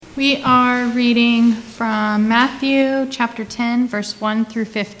We are reading from Matthew chapter 10, verse 1 through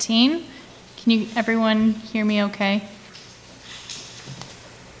 15. Can everyone hear me okay?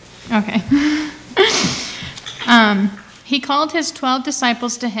 Okay. He called his 12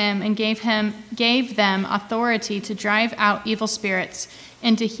 disciples to him and gave them authority to drive out evil spirits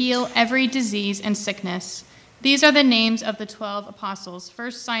and to heal every disease and sickness. These are the names of the 12 apostles.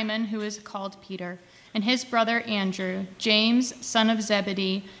 First, Simon, who is called Peter, and his brother Andrew, James, son of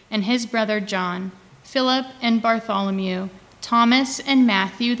Zebedee, and his brother John, Philip and Bartholomew, Thomas and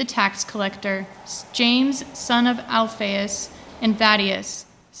Matthew the tax collector, James, son of Alphaeus, and Thaddeus,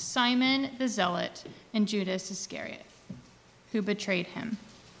 Simon the zealot, and Judas Iscariot, who betrayed him.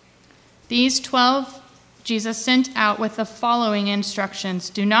 These 12 Jesus sent out with the following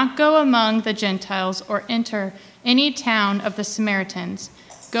instructions: Do not go among the Gentiles or enter any town of the Samaritans.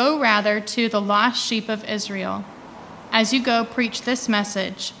 Go rather to the lost sheep of Israel. As you go, preach this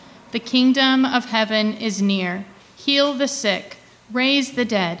message: the kingdom of heaven is near. Heal the sick, raise the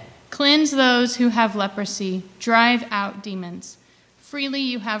dead, cleanse those who have leprosy, drive out demons. Freely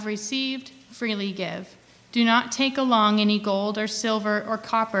you have received, freely give. Do not take along any gold or silver or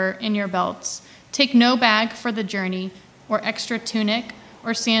copper in your belts. Take no bag for the journey, or extra tunic,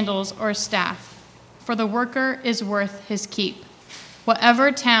 or sandals, or staff, for the worker is worth his keep.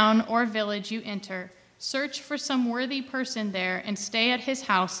 Whatever town or village you enter, search for some worthy person there and stay at his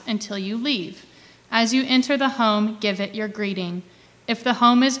house until you leave. As you enter the home, give it your greeting. If the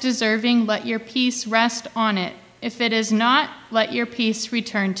home is deserving, let your peace rest on it. If it is not, let your peace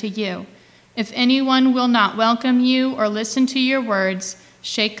return to you. If anyone will not welcome you or listen to your words,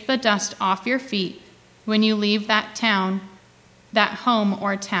 shake the dust off your feet when you leave that town, that home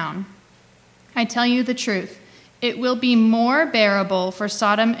or town. I tell you the truth, it will be more bearable for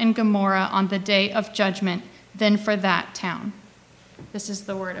Sodom and Gomorrah on the day of judgment than for that town. This is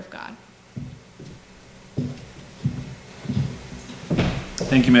the word of God.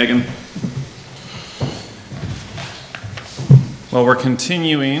 Thank you, Megan. Well, we're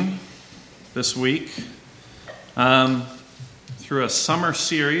continuing this week through a summer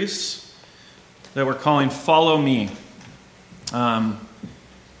series that we're calling Follow Me.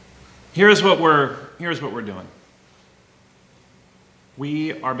 Here's what we're doing.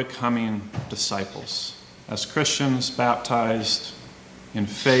 We are becoming disciples as Christians, baptized in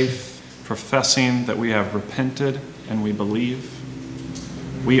faith, professing that we have repented and we believe.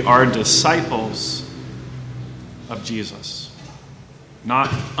 We are disciples of Jesus, not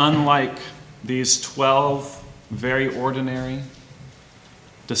unlike these 12 very ordinary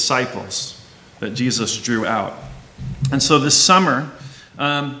disciples that Jesus drew out. And so this summer,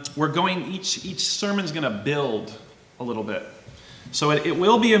 we're going, each sermon's going to build a little bit. So it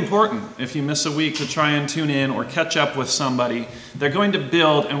will be important if you miss a week to try and tune in or catch up with somebody. They're going to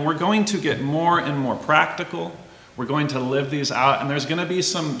build, and we're going to get more and more practical. We're going to live these out, and there's going to be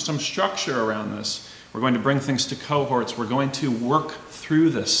some structure around this. We're going to bring things to cohorts. We're going to work through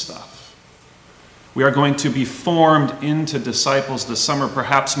this stuff. We are going to be formed into disciples this summer,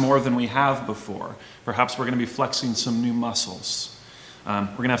 perhaps more than we have before. Perhaps we're going to be flexing some new muscles. We're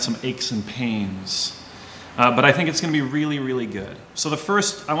going to have some aches and pains. But I think it's going to be really, really good. So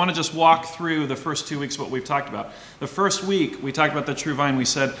I want to just walk through the first 2 weeks what we've talked about. The first week, we talked about the true vine. We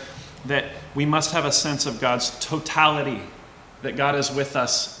said that we must have a sense of God's totality, that God is with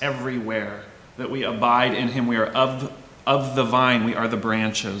us everywhere, that we abide in him. We are of the vine. We are the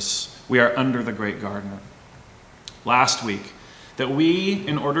branches. We are under the great gardener. Last week, that we,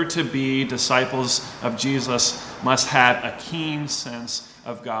 in order to be disciples of Jesus, must have a keen sense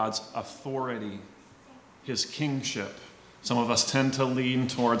of God's authority, his kingship. Some of us tend to lean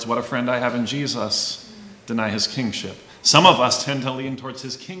towards what a friend I have in Jesus, deny his kingship. Some of us tend to lean towards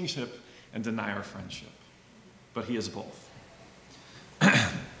his kingship and deny our friendship. But he is both.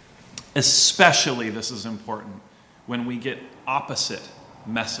 Especially this is important when we get opposite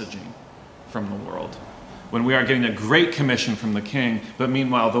messaging from the world. When we are getting a great commission from the king, but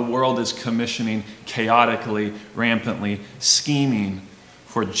meanwhile the world is commissioning chaotically, rampantly, scheming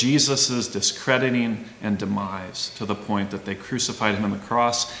for Jesus' discrediting and demise to the point that they crucified him on the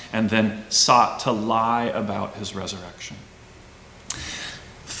cross and then sought to lie about his resurrection.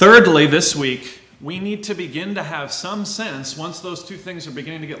 Thirdly, this week, we need to begin to have some sense, once those two things are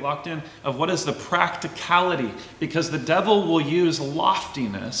beginning to get locked in, of what is the practicality, because the devil will use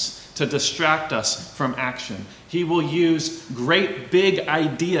loftiness to distract us from action. He will use great big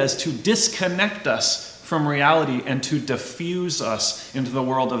ideas to disconnect us from reality and to diffuse us into the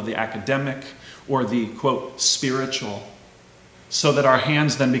world of the academic or the, quote, spiritual. so that our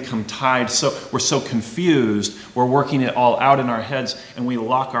hands then become tied. So we're so confused. We're working it all out in our heads, and we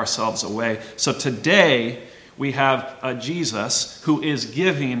lock ourselves away. So today, we have a Jesus who is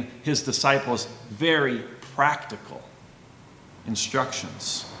giving his disciples very practical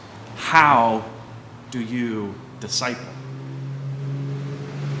instructions. How do you disciple?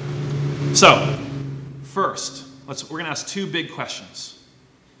 So, first, we're going to ask two big questions.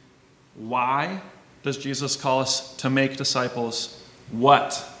 Why does Jesus call us to make disciples?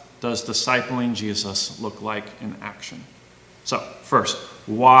 What does discipling Jesus look like in action? So, first,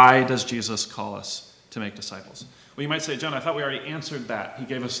 why does Jesus call us to make disciples? Well, you might say, John, I thought we already answered that. He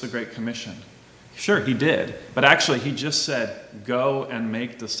gave us the Great Commission. Sure, he did. But actually, he just said, go and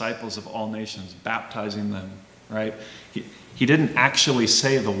make disciples of all nations, baptizing them, right? He didn't actually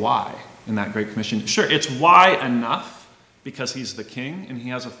say the why in that Great Commission. Sure, it's why enough because he's the king and he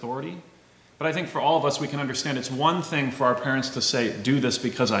has authority. But I think for all of us, we can understand it's one thing for our parents to say, do this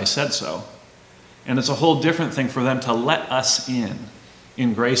because I said so. And it's a whole different thing for them to let us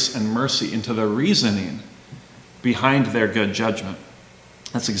in grace and mercy, into the reasoning behind their good judgment.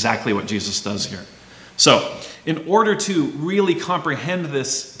 That's exactly what Jesus does here. So, in order to really comprehend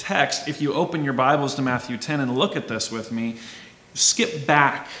this text, if you open your Bibles to Matthew 10 and look at this with me, skip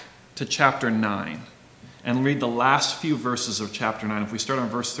back to chapter 9. And read the last few verses of chapter 9. If we start on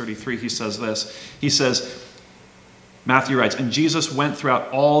verse 33, he says this. He says, Matthew writes, and Jesus went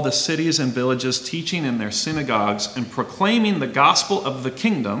throughout all the cities and villages, teaching in their synagogues and proclaiming the gospel of the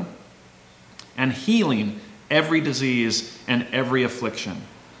kingdom and healing every disease and every affliction.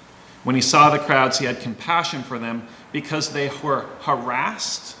 When he saw the crowds, he had compassion for them because they were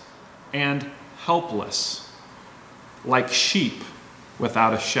harassed and helpless, like sheep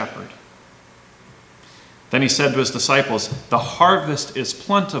without a shepherd. Then he said to his disciples, the harvest is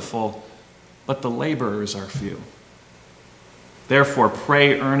plentiful, but the laborers are few. Therefore,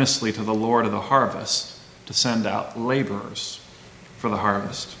 pray earnestly to the Lord of the harvest to send out laborers for the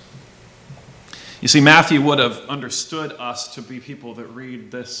harvest. You see, Matthew would have understood us to be people that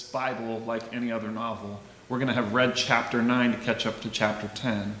read this Bible like any other novel. We're going to have read chapter 9 to catch up to chapter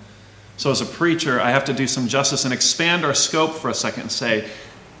 10. So as a preacher, I have to do some justice and expand our scope for a second and say,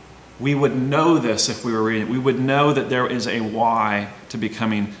 we would know this if we were reading it. We would know that there is a why to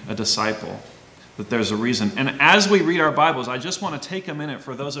becoming a disciple, that there's a reason. And as we read our Bibles, I just want to take a minute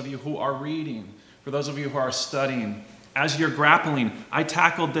for those of you who are reading, for those of you who are studying. As you're grappling, I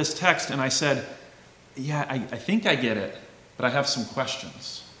tackled this text and I said, yeah, I think I get it, but I have some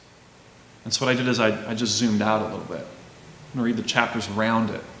questions. And so what I did is I just zoomed out a little bit. I'm going to read the chapters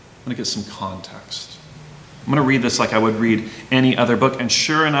around it. I'm going to get some context. I'm going to read this like I would read any other book. And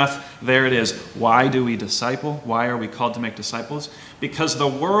sure enough, there it is. Why do we disciple? Why are we called to make disciples? Because the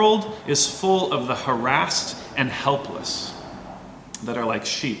world is full of the harassed and helpless that are like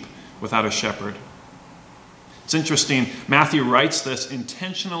sheep without a shepherd. It's interesting. Matthew writes this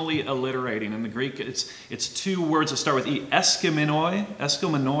intentionally alliterating. In the Greek, it's two words that start with E. Eskimenoi,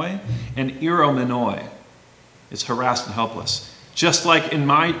 and eromenoi. It's harassed and helpless. Just like in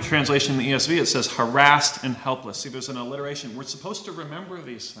my translation in the ESV, it says harassed and helpless. See, there's an alliteration. We're supposed to remember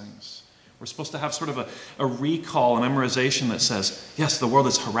these things. We're supposed to have sort of a recall, a memorization that says, yes, the world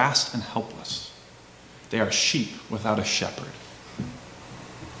is harassed and helpless. They are sheep without a shepherd.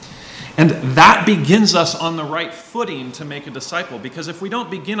 And that begins us on the right footing to make a disciple. Because if we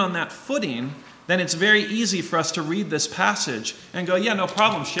don't begin on that footing, then it's very easy for us to read this passage and go, yeah, no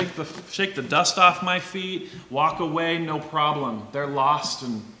problem. Shake the dust off my feet, walk away, no problem. They're lost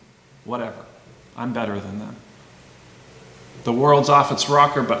and whatever. I'm better than them. The world's off its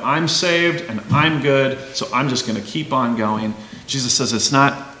rocker, but I'm saved and I'm good, so I'm just going to keep on going. Jesus says it's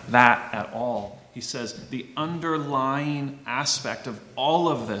not that at all. He says the underlying aspect of all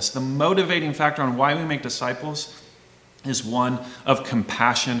of this, the motivating factor on why we make disciples, is one of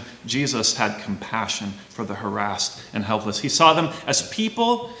compassion. Jesus had compassion for the harassed and helpless. He saw them as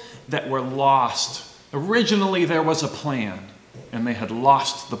people that were lost. Originally, there was a plan, and they had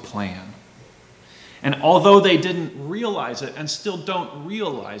lost the plan. And although they didn't realize it, and still don't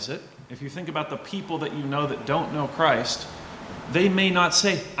realize it, if you think about the people that you know that don't know Christ, they may not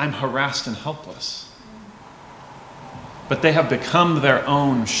say, I'm harassed and helpless. But they have become their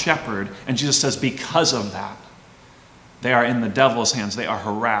own shepherd. And Jesus says, because of that, they are in the devil's hands. They are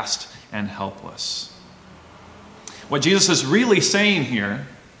harassed and helpless. What Jesus is really saying here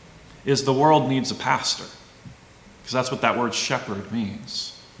is the world needs a pastor. Because that's what that word shepherd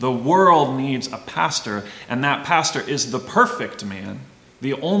means. The world needs a pastor, and that pastor is the perfect man,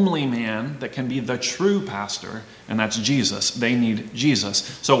 the only man that can be the true pastor, and that's Jesus. They need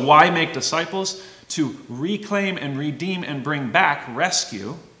Jesus. So why make disciples? to reclaim and redeem and bring back,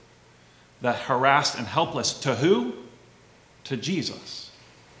 rescue the harassed and helpless. To who? To Jesus.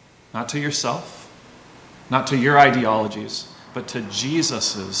 Not to yourself, not to your ideologies, but to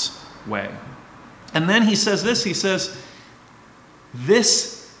Jesus' way. And then he says this, he says,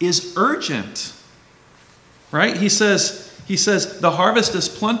 this is urgent. Right? He says, the harvest is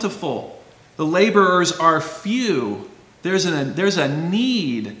plentiful. The laborers are few. There's a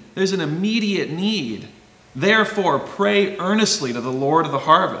need. There's an immediate need. Therefore, pray earnestly to the Lord of the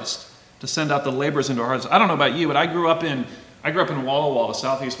harvest to send out the laborers into our harvest. I don't know about you, but I grew up in Walla Walla,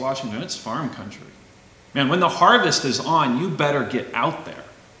 Southeast Washington. It's farm country. Man, when the harvest is on, you better get out there.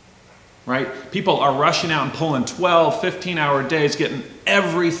 Right? People are rushing out and pulling 12, 15-hour days, getting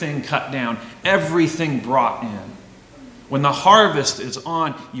everything cut down, everything brought in. When the harvest is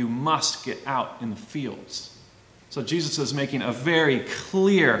on, you must get out in the fields. So Jesus is making a very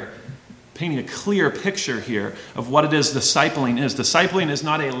clear, painting a clear picture here of what it is discipling is. Discipling is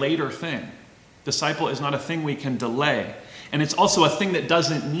not a later thing. Disciple is not a thing we can delay. And it's also a thing that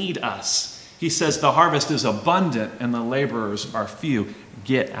doesn't need us. He says the harvest is abundant and the laborers are few.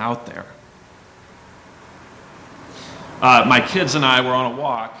 Get out there. My kids and I were on a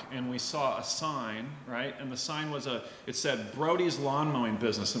walk and we saw a sign, right? And the sign it said Brody's Lawn Mowing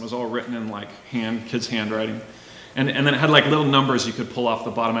Business, and it was all written in like kids' handwriting. And then it had like little numbers you could pull off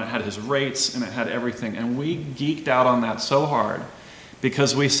the bottom, and it had his rates and it had everything. And we geeked out on that so hard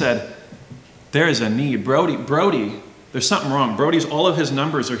because we said, there is a need. Brody, there's something wrong. Brody's, all of his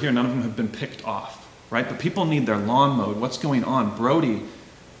numbers are here. None of them have been picked off, right? But people need their lawn mowed. What's going on? Brody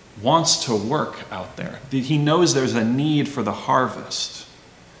wants to work out there. He knows there's a need for the harvest,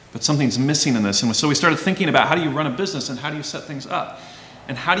 but something's missing in this. And so we started thinking about how do you run a business and how do you set things up?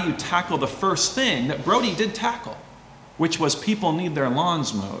 And how do you tackle the first thing that Brody did tackle, which was people need their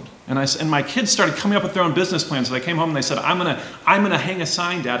lawns mowed. And my kids started coming up with their own business plans. So they came home and they said, I'm gonna hang a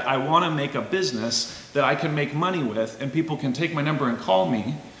sign, Dad. I want to make a business that I can make money with, and people can take my number and call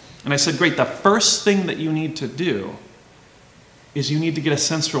me. And I said, great, the first thing that you need to do is you need to get a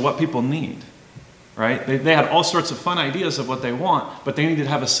sense for what people need, right? They had all sorts of fun ideas of what they want, but they needed to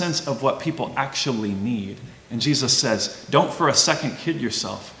have a sense of what people actually need. And Jesus says, don't for a second kid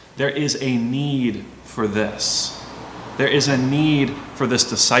yourself. There is a need for this. There is a need for this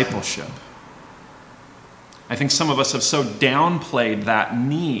discipleship. I think some of us have so downplayed that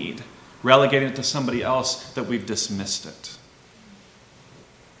need, relegating it to somebody else, that we've dismissed it.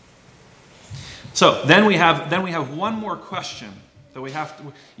 So then we have one more question that we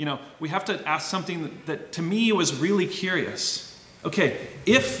have to ask something that to me was really curious. Okay,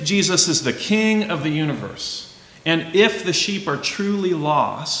 if Jesus is the king of the universe, and if the sheep are truly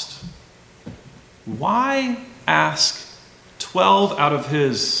lost, why ask 12 out of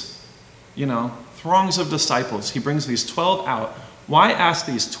his, throngs of disciples? He brings these 12 out. Why ask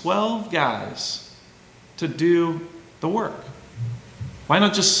these 12 guys to do the work? Why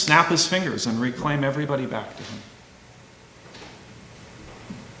not just snap his fingers and reclaim everybody back to him?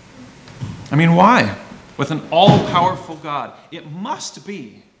 I mean, why? With an all-powerful God, it must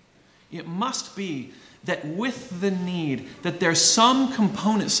be that with the need, that there's some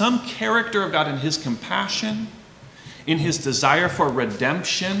component, some character of God in his compassion, in his desire for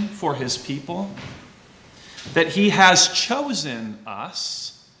redemption for his people, that he has chosen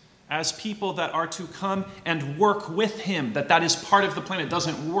us as people that are to come and work with him, that is part of the plan. It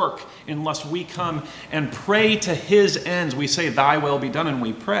doesn't work unless we come and pray to his ends. We say, thy will be done, and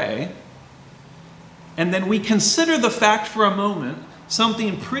we pray. And then we consider the fact for a moment,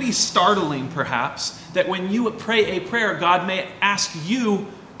 something pretty startling perhaps, that when you pray a prayer, God may ask you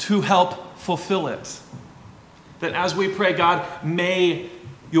to help fulfill it. That as we pray, God, may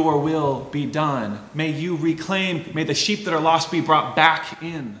your will be done. May you reclaim, may the sheep that are lost be brought back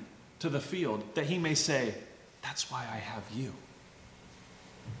in to the field, that he may say, that's why I have you.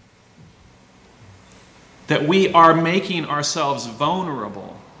 That we are making ourselves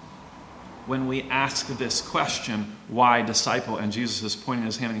vulnerable when we ask this question, why disciple? And Jesus is pointing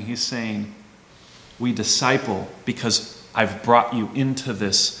his hand and he's saying, we disciple because I've brought you into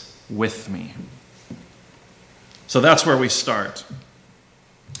this with me. So that's where we start.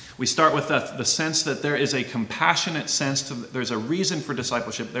 We start with the sense that there is a compassionate sense, there's a reason for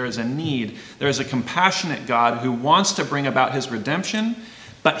discipleship, there is a need, there is a compassionate God who wants to bring about his redemption,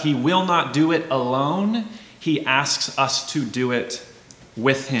 but he will not do it alone. He asks us to do it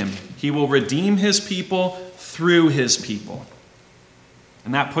with him. He will redeem his people through his people.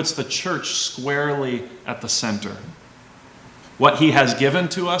 And that puts the church squarely at the center. What he has given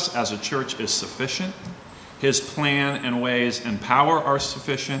to us as a church is sufficient. His plan and ways and power are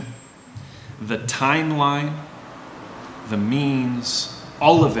sufficient. the timeline, the means,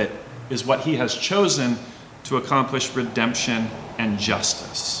 all of it is what he has chosen to accomplish redemption and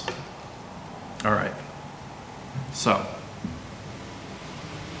justice. All right. So,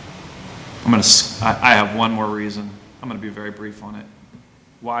 I have one more reason. I'm going to be very brief on it.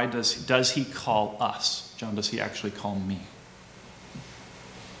 Why does he call us? John, does he actually call me?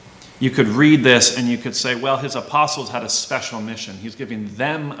 You could read this and you could say, well, his apostles had a special mission. He's giving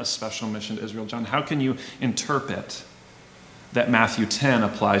them a special mission to Israel. John, how can you interpret that Matthew 10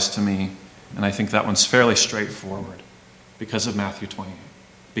 applies to me? And I think that one's fairly straightforward because of Matthew 28,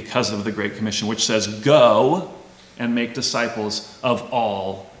 because of the Great Commission, which says, go and make disciples of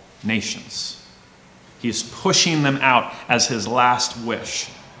all nations. He's pushing them out as his last wish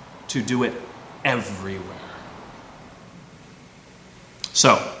to do it everywhere.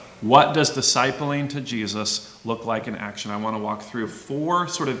 So, what does discipling to Jesus look like in action? I want to walk through 4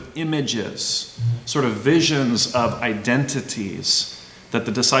 sort of images, sort of visions of identities that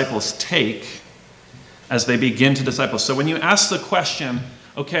the disciples take as they begin to disciple. So when you ask the question,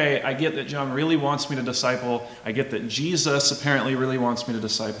 okay, I get that John really wants me to disciple. I get that Jesus apparently really wants me to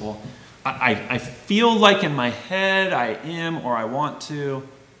disciple. I feel like in my head I am or I want to.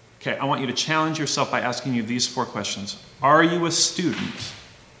 Okay, I want you to challenge yourself by asking you these 4 questions. Are you a student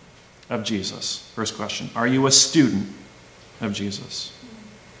of Jesus? First question. Are you a student of Jesus?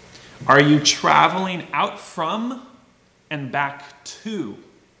 Are you traveling out from and back to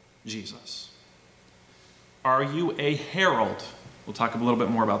Jesus? Are you a herald? We'll talk a little bit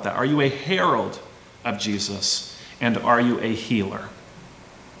more about that. Are you a herald of Jesus? And are you a healer?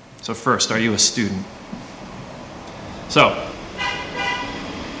 So first, are you a student? So,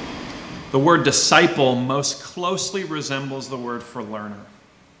 the word disciple most closely resembles the word for learner.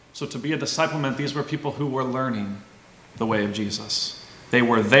 So to be a disciple meant these were people who were learning the way of Jesus. They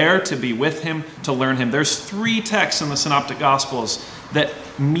were there to be with him, to learn him. There's 3 texts in the Synoptic Gospels that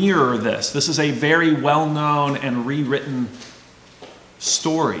mirror this. This is a very well-known and rewritten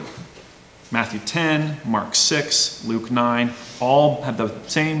story. Matthew 10, Mark 6, Luke 9, all have the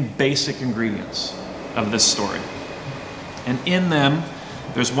same basic ingredients of this story. And in them,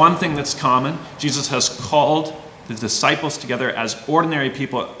 there's one thing that's common. Jesus has called the disciples together as ordinary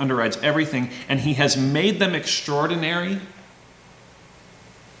people, underwrites everything, and he has made them extraordinary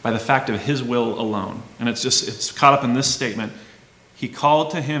by the fact of his will alone. And it's caught up in this statement. He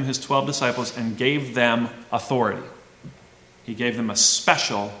called to him his 12 disciples and gave them authority. He gave them a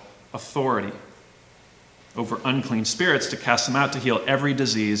special authority over unclean spirits to cast them out, to heal every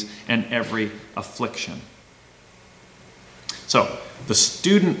disease and every affliction. So, the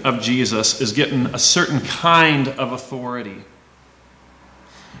student of Jesus is getting a certain kind of authority.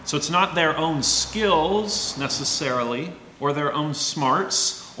 So it's not their own skills necessarily, or their own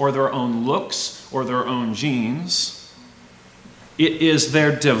smarts, or their own looks, or their own genes. It is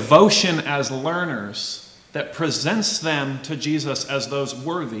their devotion as learners that presents them to Jesus as those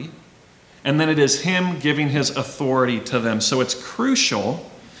worthy, and then it is him giving his authority to them. So it's crucial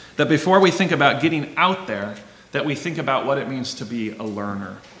that before we think about getting out there, that we think about what it means to be a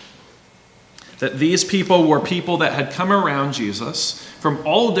learner. That these people were people that had come around Jesus from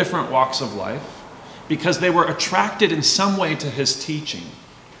all different walks of life because they were attracted in some way to his teaching.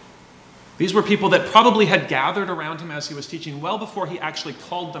 These were people that probably had gathered around him as he was teaching well before he actually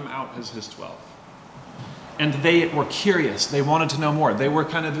called them out as his 12. And they were curious. They wanted to know more. They were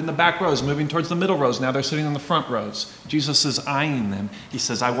kind of in the back rows, moving towards the middle rows. Now they're sitting in the front rows. Jesus is eyeing them. He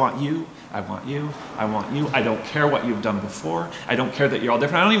says, I want you, I want you, I want you. I don't care what you've done before. I don't care that you're all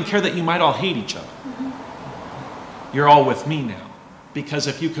different. I don't even care that you might all hate each other. You're all with me now. Because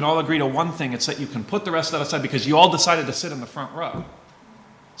if you can all agree to one thing, it's that you can put the rest of that aside because you all decided to sit in the front row.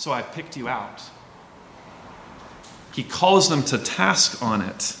 So I've picked you out. He calls them to task on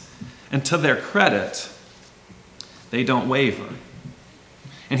it. And to their credit, they don't waver.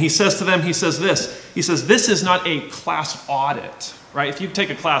 And he says to them, he says, this is not a class audit, right? If you take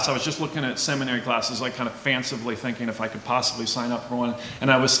a class, I was just looking at seminary classes, like kind of fancifully thinking if I could possibly sign up for one. And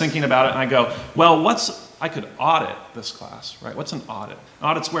I was thinking about it and I go, well, I could audit this class, right? What's an audit? An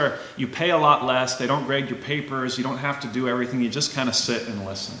audit's where you pay a lot less, they don't grade your papers, you don't have to do everything, you just kind of sit and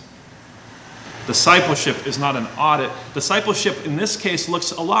listen. Discipleship is not an audit. Discipleship in this case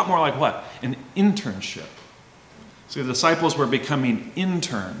looks a lot more like what? An internship. So the disciples were becoming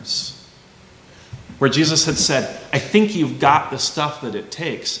interns, where Jesus had said, I think you've got the stuff that it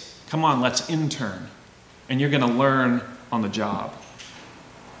takes. Come on, let's intern. And you're going to learn on the job.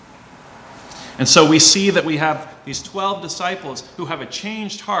 And so we see that we have these 12 disciples who have a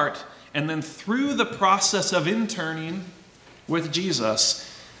changed heart, and then through the process of interning with Jesus,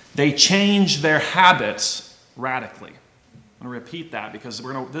 They change their habits radically. I'm going to repeat that because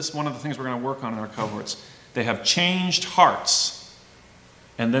this is one of the things we're going to work on in our cohorts. They have changed hearts,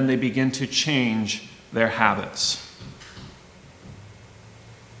 and then they begin to change their habits.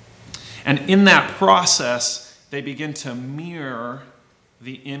 And in that process, they begin to mirror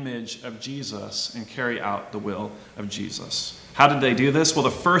the image of Jesus and carry out the will of Jesus. How did they do this? Well,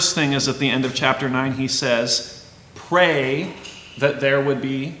 the first thing is at the end of chapter 9, he says, pray that there would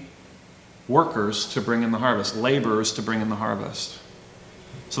be workers to bring in the harvest, laborers to bring in the harvest.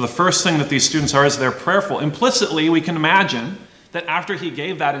 So the first thing that these students are is they're prayerful. Implicitly, we can imagine that after he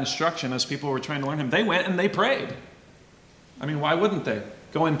gave that instruction as people were trying to learn him, they went and they prayed. I mean, why wouldn't they?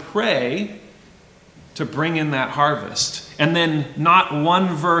 Go and pray to bring in that harvest. And then not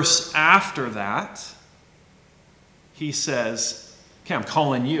one verse after that, he says, okay, I'm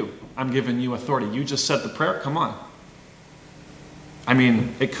calling you. I'm giving you authority. You just said the prayer. Come on. I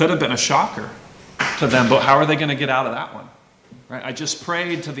mean, it could have been a shocker to them, but how are they going to get out of that one? Right? I just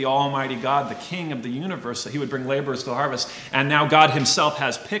prayed to the Almighty God, the King of the universe, that he would bring laborers to the harvest. And now God himself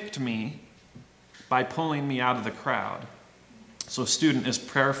has picked me by pulling me out of the crowd. So a student is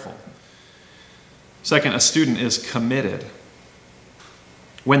prayerful. Second, a student is committed.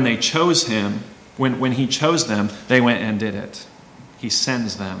 When they chose him, when he chose them, they went and did it. He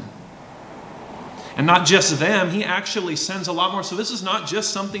sends them. And not just them, he actually sends a lot more. So this is not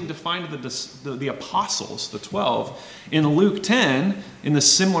just something defined to the apostles, the 12. In Luke 10, in the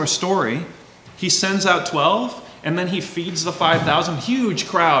similar story, he sends out 12, and then he feeds the 5,000. Huge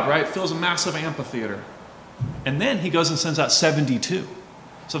crowd, right? Fills a massive amphitheater. And then he goes and sends out 72.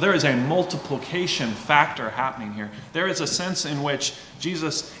 So there is a multiplication factor happening here. There is a sense in which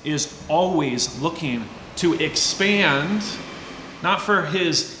Jesus is always looking to expand, not for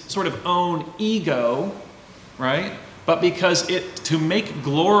his sort of own ego, right? But because to make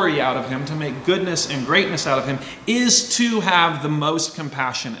glory out of him, to make goodness and greatness out of him, is to have the most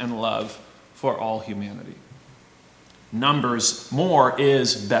compassion and love for all humanity. Numbers more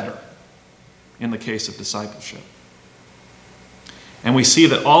is better in the case of discipleship. And we see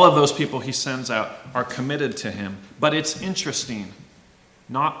that all of those people he sends out are committed to him. But it's interesting,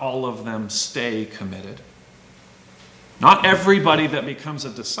 not all of them stay committed. Not everybody that becomes a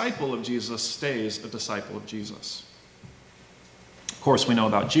disciple of Jesus stays a disciple of Jesus. Of course, we know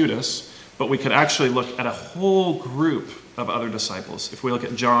about Judas, but we could actually look at a whole group of other disciples. If we look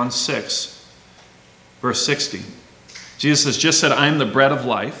at John 6, verse 60, Jesus has just said, I am the bread of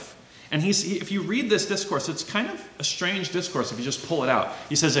life. And if you read this discourse, it's kind of a strange discourse if you just pull it out.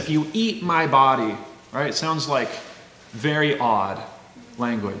 He says, if you eat my body, right? It sounds like very odd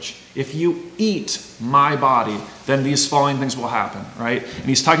language. If you eat my body, then these following things will happen, right? And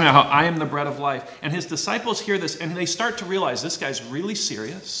he's talking about how I am the bread of life. And his disciples hear this, and they start to realize this guy's really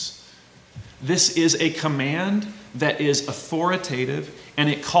serious. This is a command that is authoritative, and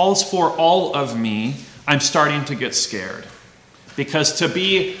it calls for all of me. I'm starting to get scared. Because to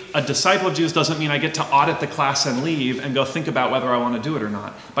be a disciple of Jesus doesn't mean I get to audit the class and leave and go think about whether I want to do it or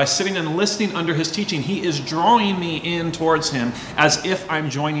not. By sitting and listening under his teaching, he is drawing me in towards him as if I'm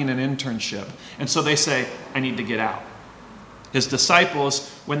joining an internship. And so they say, I need to get out. His disciples,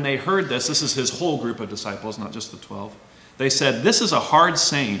 when they heard this is his whole group of disciples, not just the 12. They said, this is a hard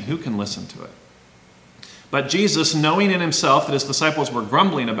saying. Who can listen to it? But Jesus, knowing in himself that his disciples were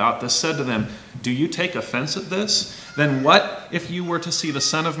grumbling about this, said to them, do you take offense at this? Then what if you were to see the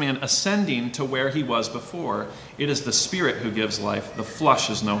Son of Man ascending to where he was before? It is the Spirit who gives life. The flesh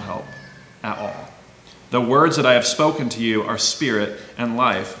is no help at all. The words that I have spoken to you are spirit and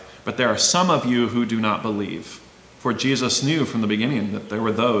life, but there are some of you who do not believe. For Jesus knew from the beginning that there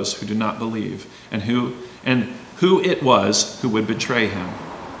were those who did not believe, and who it was who would betray him.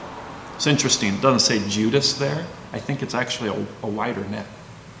 It's interesting. It doesn't say Judas there. I think it's actually a wider net.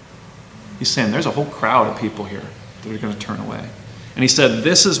 He's saying there's a whole crowd of people here that are going to turn away. And he said,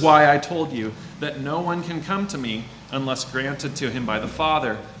 this is why I told you that no one can come to me unless granted to him by the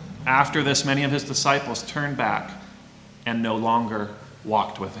Father. After this, many of his disciples turned back and no longer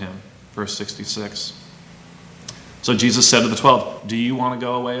walked with him. Verse 66. So Jesus said to the 12, do you want to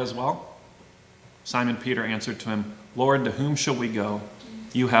go away as well? Simon Peter answered to him, Lord, to whom shall we go?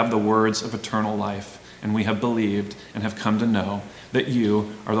 You have the words of eternal life, and we have believed and have come to know that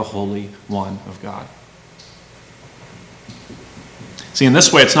you are the Holy One of God. See, in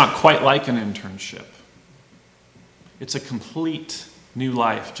this way, it's not quite like an internship. It's a complete new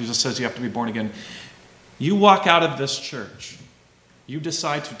life. Jesus says you have to be born again. You walk out of this church, you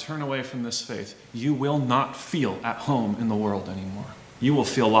decide to turn away from this faith, you will not feel at home in the world anymore. You will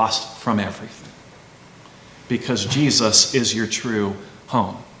feel lost from everything. Because Jesus is your true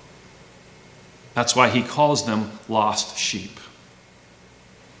home. That's why he calls them lost sheep.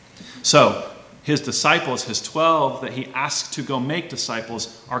 So, his disciples, his 12 that he asked to go make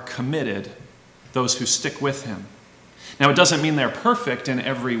disciples, are committed, those who stick with him. Now, it doesn't mean they're perfect in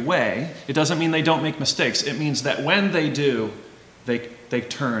every way. It doesn't mean they don't make mistakes. It means that when they do, they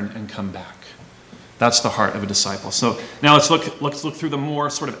turn and come back. That's the heart of a disciple. So now let's look through the more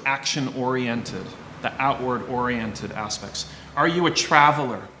sort of action-oriented, the outward-oriented aspects. Are you a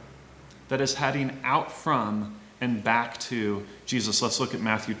traveler that is heading out from and back to Jesus? Let's look at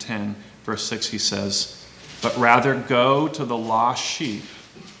Matthew 10, verse 6. He says, "But rather go to the lost sheep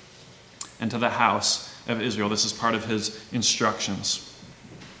and to the house of Israel." This is part of his instructions.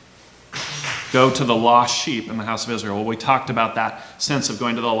 Go to the lost sheep in the house of Israel. Well, we talked about that sense of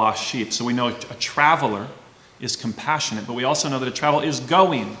going to the lost sheep. So we know a traveler is compassionate, but we also know that a traveler is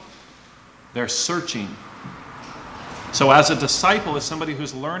going. They're searching. So as a disciple, as somebody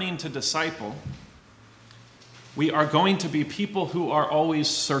who's learning to disciple, we are going to be people who are always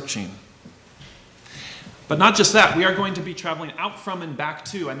searching. But not just that, we are going to be traveling out from and back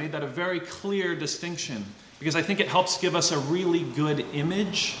to. I made that a very clear distinction because I think it helps give us a really good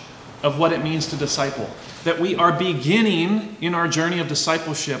image of what it means to disciple. That we are beginning in our journey of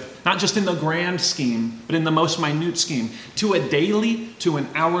discipleship, not just in the grand scheme, but in the most minute scheme, to a daily, to an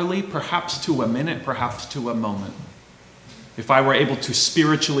hourly, perhaps to a minute, perhaps to a moment. If I were able to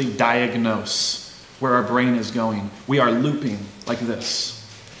spiritually diagnose where our brain is going, we are looping like this.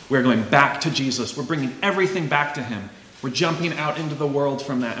 We're going back to Jesus. We're bringing everything back to him. We're jumping out into the world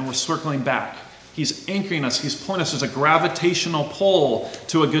from that, and we're circling back. He's anchoring us. He's pulling us. There's a gravitational pull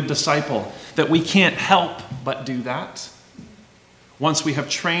to a good disciple that we can't help but do that. Once we have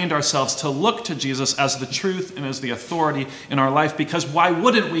trained ourselves to look to Jesus as the truth and as the authority in our life, because why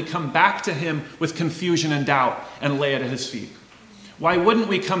wouldn't we come back to him with confusion and doubt and lay it at his feet? Why wouldn't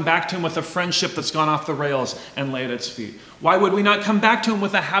we come back to him with a friendship that's gone off the rails and lay it at his feet? Why would we not come back to him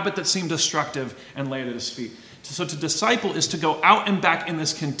with a habit that seemed destructive and lay it at his feet? So to disciple is to go out and back in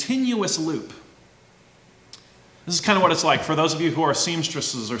this continuous loop. This is kind of what it's like for those of you who are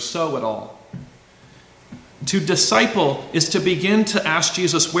seamstresses or sew at all. To disciple is to begin to ask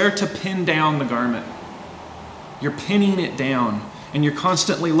Jesus where to pin down the garment. You're pinning it down, and you're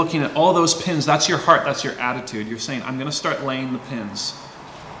constantly looking at all those pins. That's your heart, that's your attitude. You're saying, I'm going to start laying the pins.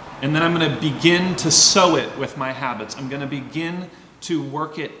 And then I'm going to begin to sew it with my habits. I'm going to begin to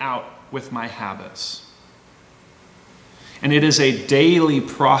work it out with my habits. And it is a daily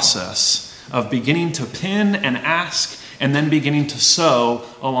process of beginning to pin and ask, and then beginning to sew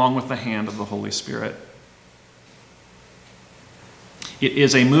along with the hand of the Holy Spirit. It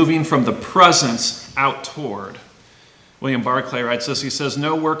is a moving from the presence out toward. William Barclay writes this. He says,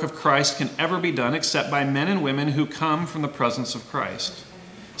 "No work of Christ can ever be done except by men and women who come from the presence of Christ.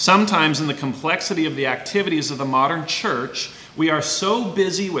 Sometimes in the complexity of the activities of the modern church, we are so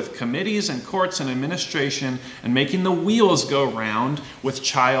busy with committees and courts and administration and making the wheels go round with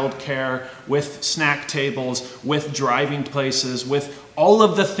childcare, with snack tables, with driving places, with all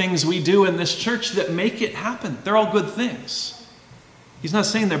of the things we do in this church that make it happen. They're all good things." He's not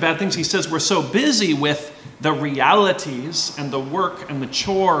saying they're bad things. He says we're so busy with the realities and the work and the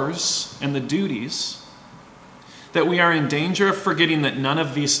chores and the duties that we are in danger of forgetting that none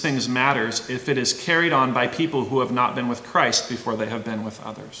of these things matters if it is carried on by people who have not been with Christ before they have been with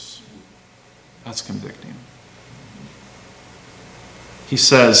others. That's convicting. He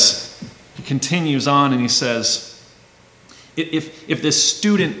continues on and he says, if this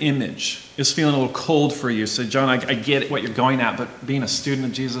student image is feeling a little cold for you, say, John, I get what you're going at, but being a student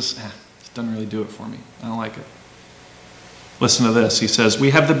of Jesus, it doesn't really do it for me. I don't like it. Listen to this. He says,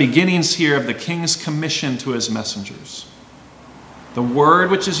 we have the beginnings here of the king's commission to his messengers. The word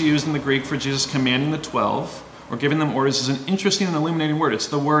which is used in the Greek for Jesus commanding the 12 or giving them orders is an interesting and illuminating word. It's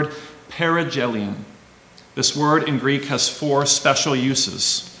the word perigelion. This word in Greek has 4 special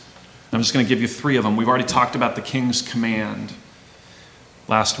uses. I'm just going to give you 3 of them. We've already talked about the king's command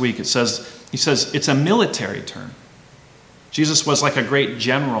last week. He says it's a military term. Jesus was like a great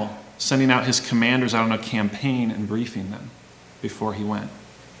general sending out his commanders out on a campaign and briefing them before he went.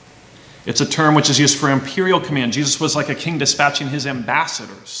 It's a term which is used for imperial command. Jesus was like a king dispatching his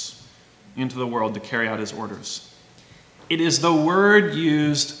ambassadors into the world to carry out his orders. It is the word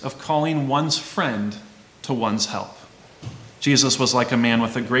used of calling one's friend to one's help. Jesus was like a man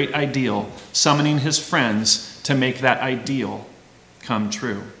with a great ideal, summoning his friends to make that ideal come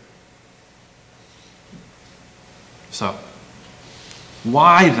true. So,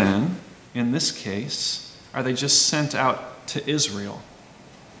 why then, in this case, are they just sent out to Israel?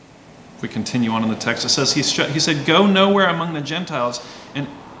 If we continue on in the text, it says, he said, go nowhere among the Gentiles and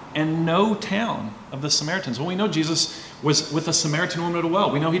and no town of the Samaritans. Well, we know Jesus was with a Samaritan woman at a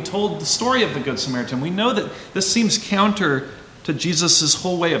well. We know he told the story of the Good Samaritan. We know that this seems counter to Jesus'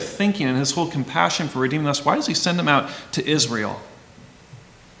 whole way of thinking and his whole compassion for redeeming us. Why does he send them out to Israel?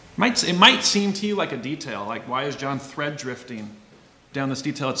 It might seem to you like a detail, like why is John thread drifting down this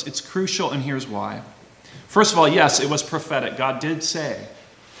detail? It's crucial, and here's why. First of all, yes, it was prophetic. God did say,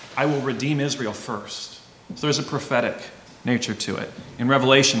 I will redeem Israel first. So there's a prophetic nature to it. In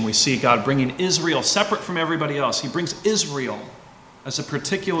Revelation, we see God bringing Israel separate from everybody else. He brings Israel as a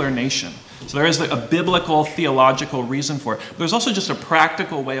particular nation. So there is a biblical, theological reason for it. But there's also just a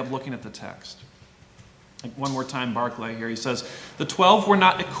practical way of looking at the text. Like one more time, Barclay here, he says, the 12 were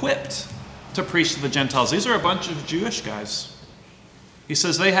not equipped to preach to the Gentiles. These are a bunch of Jewish guys. He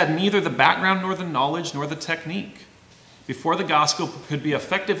says they had neither the background nor the knowledge nor the technique. Before the gospel could be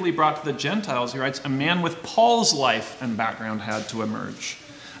effectively brought to the Gentiles, he writes, a man with Paul's life and background had to emerge.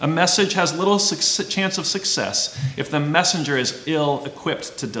 A message has little chance of success if the messenger is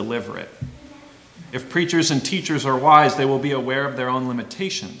ill-equipped to deliver it. If preachers and teachers are wise, they will be aware of their own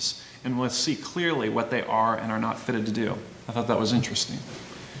limitations and will see clearly what they are and are not fitted to do. I thought that was interesting.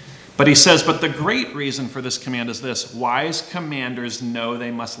 But he says, but the great reason for this command is this: wise commanders know they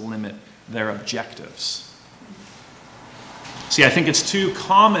must limit their objectives. See, I think it's too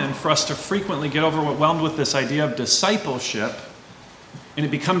common for us to frequently get overwhelmed with this idea of discipleship, and it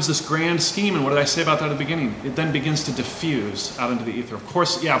becomes this grand scheme. And what did I say about that at the beginning? It then begins to diffuse out into the ether. Of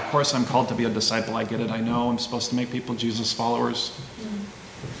course, I'm called to be a disciple. I get it. I know I'm supposed to make people Jesus followers.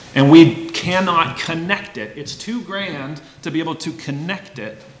 And we cannot connect it. It's too grand to be able to connect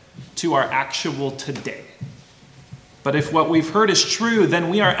it to our actual today. But if what we've heard is true, then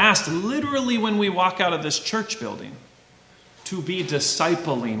we are asked literally when we walk out of this church building to be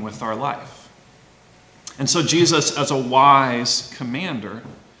discipling with our life. And so Jesus, as a wise commander,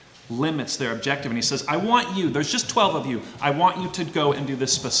 limits their objective. And he says, I want you, there's just 12 of you, I want you to go and do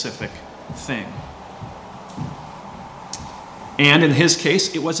this specific thing. And in his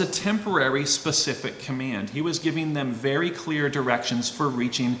case, it was a temporary, specific command. He was giving them very clear directions for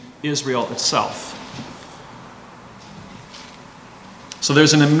reaching Israel itself. So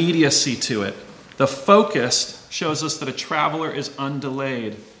there's an immediacy to it. The focus shows us that a traveler is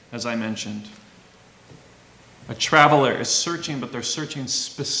undelayed, as I mentioned. A traveler is searching, but they're searching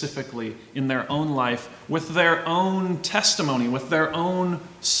specifically in their own life, with their own testimony, with their own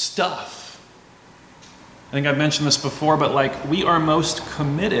stuff. I think I've mentioned this before, but we are most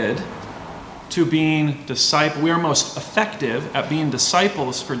committed to being disciples. We are most effective at being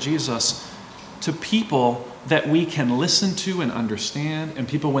disciples for Jesus to people that we can listen to and understand, and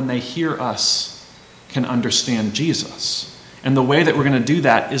people when they hear us can understand Jesus. And the way that we're going to do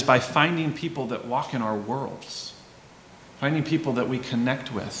that is by finding people that walk in our worlds, finding people that we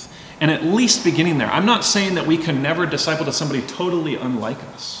connect with, and at least beginning there. I'm not saying that we can never disciple to somebody totally unlike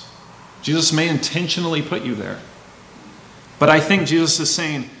us. Jesus may intentionally put you there. But I think Jesus is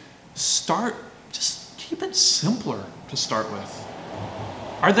saying, just keep it simpler to start with.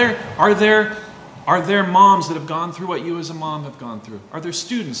 Are there moms that have gone through what you as a mom have gone through? Are there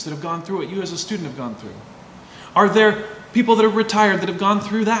students that have gone through what you as a student have gone through? Are there people that are retired that have gone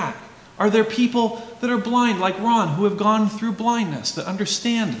through that? Are there people that are blind like Ron who have gone through blindness that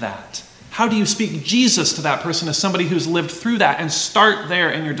understand that? How do you speak Jesus to that person as somebody who's lived through that, and start there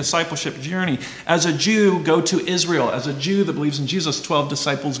in your discipleship journey? As a Jew, go to Israel. As a Jew that believes in Jesus, 12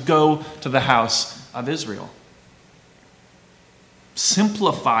 disciples go to the house of Israel.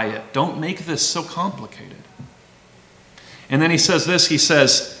 Simplify it. Don't make this so complicated. And then he says this, he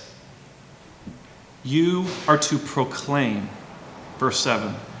says, you are to proclaim. Verse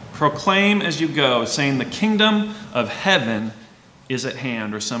 7. Proclaim as you go, saying the kingdom of heaven is at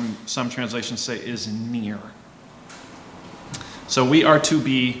hand, or some translations say is near. So we are to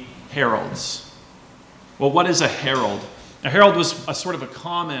be heralds. Well, what is a herald? A herald was a sort of a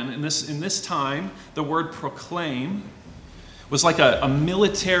common, in this time, the word proclaim was like a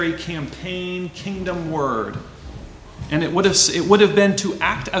military campaign kingdom word. And it would have been to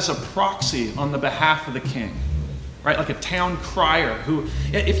act as a proxy on the behalf of the king. Right? Like a town crier who,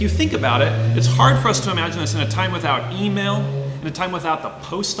 if you think about it, it's hard for us to imagine this in a time without email, in a time without the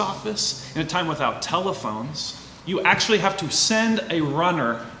post office, in a time without telephones. You actually have to send a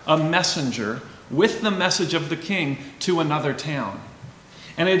runner, a messenger, with the message of the king to another town.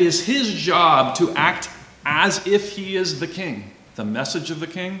 And it is his job to act as if he is the king. The message of the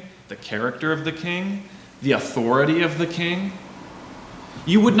king, the character of the king, the authority of the king.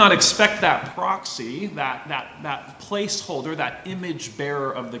 You would not expect that proxy, that placeholder, that image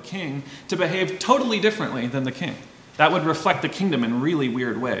bearer of the king to behave totally differently than the king. That would reflect the kingdom in really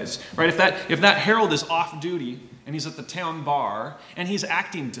weird ways, right? If that herald is off duty and he's at the town bar and he's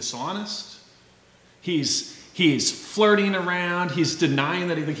acting dishonest, he's flirting around, he's denying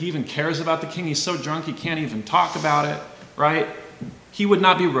that he even cares about the king, he's so drunk he can't even talk about it, right? He would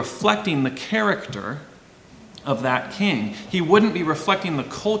not be reflecting the character of that king. He wouldn't be reflecting the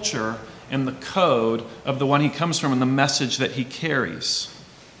culture and the code of the one he comes from and the message that he carries.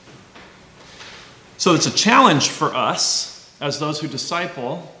 So it's a challenge for us as those who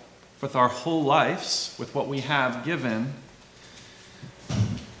disciple with our whole lives, with what we have given.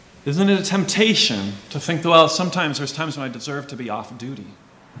 Isn't it a temptation to think, well, sometimes there's times when I deserve to be off duty?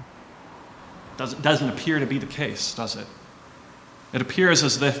 Doesn't appear to be the case, does it? It appears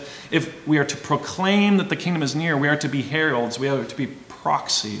as if we are to proclaim that the kingdom is near, we are to be heralds, we are to be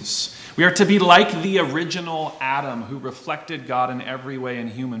proxies. We are to be like the original Adam who reflected God in every way in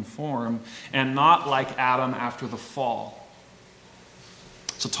human form, and not like Adam after the fall.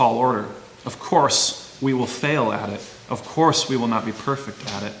 It's a tall order. Of course, we will fail at it. Of course, we will not be perfect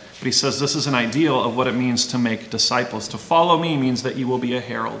at it. But he says this is an ideal of what it means to make disciples. To follow me means that you will be a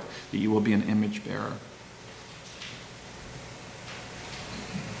herald, that you will be an image bearer.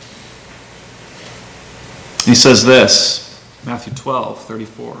 He says this, Matthew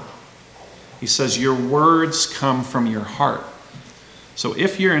 12:34. He says, your words come from your heart. So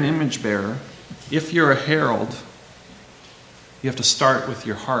if you're an image bearer, if you're a herald, you have to start with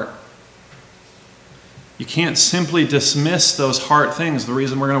your heart. You can't simply dismiss those heart things. The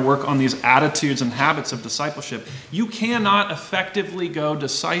reason we're going to work on these attitudes and habits of discipleship. You cannot effectively go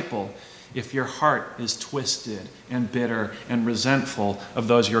disciple if your heart is twisted and bitter and resentful of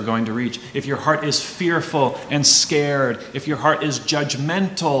those you're going to reach, if your heart is fearful and scared, if your heart is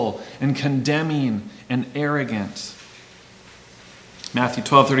judgmental and condemning and arrogant. Matthew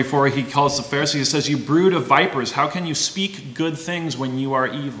 12:34, he calls the Pharisees, he says, you brood of vipers, how can you speak good things when you are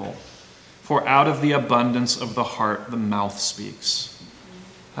evil? For out of the abundance of the heart, the mouth speaks.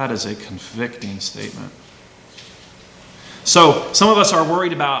 That is a convicting statement. So some of us are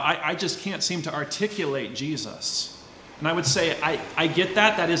worried about, I just can't seem to articulate Jesus. And I would say, I get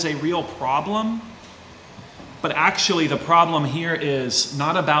that. That is a real problem. But actually the problem here is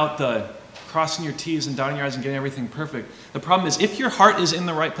not about the crossing your T's and dotting your I's and getting everything perfect. The problem is if your heart is in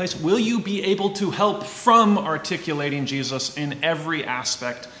the right place, will you be able to help from articulating Jesus in every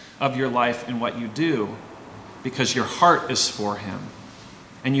aspect of your life and what you do? Because your heart is for him.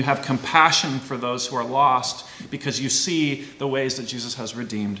 And you have compassion for those who are lost because you see the ways that Jesus has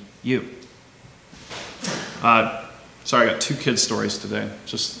redeemed you. Sorry, I got 2 kids' stories today.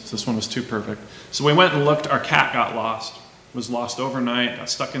 Just this one was too perfect. So we went and looked. Our cat got lost. Was lost overnight. Got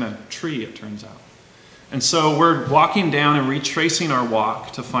stuck in a tree, it turns out. And so we're walking down and retracing our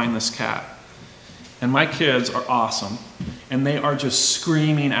walk to find this cat. And my kids are awesome. And they are just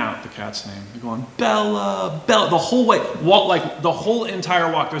screaming out the cat's name. They're going, Bella, Bella, the whole way, like the whole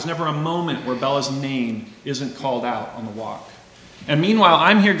entire walk. There's never a moment where Bella's name isn't called out on the walk. And meanwhile,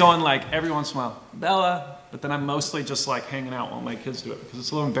 I'm here going like every once in a while, Bella, but then I'm mostly just like hanging out while my kids do it because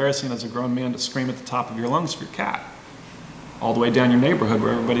it's a little embarrassing as a grown man to scream at the top of your lungs for your cat, all the way down your neighborhood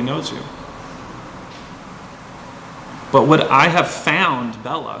where everybody knows you. But would I have found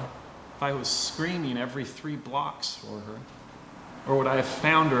Bella if I was screaming every 3 blocks for her? Or would I have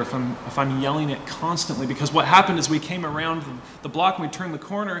found her if I'm yelling it constantly? Because what happened is we came around the block and we turned the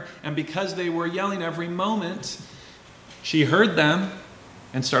corner, and because they were yelling every moment, she heard them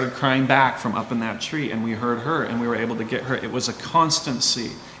and started crying back from up in that tree, and we heard her and we were able to get her. It was a constancy.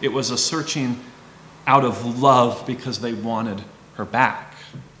 It was a searching out of love because they wanted her back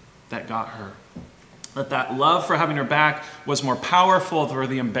that got her. That love for having her back was more powerful than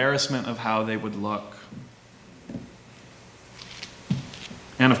the embarrassment of how they would look.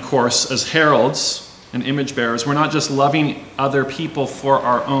 And of course, as heralds and image bearers, we're not just loving other people for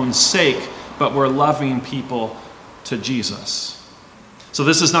our own sake, but we're loving people to Jesus. So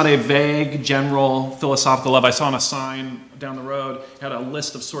this is not a vague, general, philosophical love. I saw on a sign down the road, it had a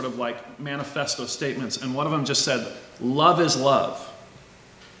list of sort of like manifesto statements, and one of them just said, love is love.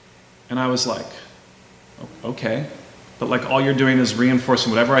 And I was like, okay. But like all you're doing is reinforcing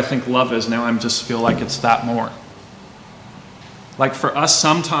whatever I think love is. Now I just feel like it's that more. Like for us,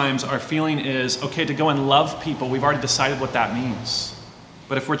 sometimes our feeling is, okay, to go and love people, we've already decided what that means.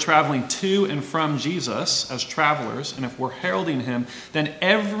 But if we're traveling to and from Jesus as travelers, and if we're heralding him, then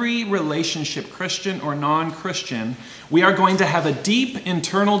every relationship, Christian or non-Christian, we are going to have a deep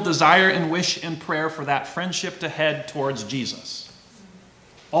internal desire and wish and prayer for that friendship to head towards Jesus.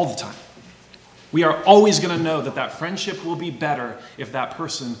 All the time. We are always going to know that that friendship will be better if that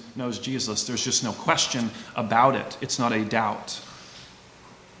person knows Jesus. There's just no question about it. It's not a doubt.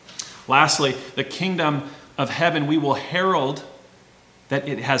 Lastly, the kingdom of heaven, we will herald that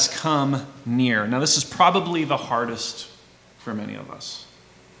it has come near. Now, this is probably the hardest for many of us,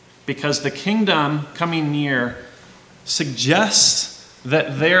 because the kingdom coming near suggests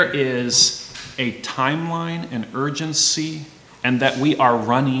that there is a timeline, an urgency, and that we are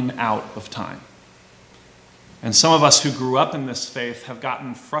running out of time. And some of us who grew up in this faith have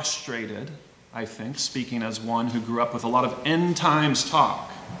gotten frustrated, I think, speaking as one who grew up with a lot of end times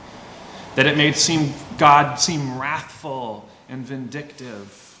talk, that it made God seem wrathful and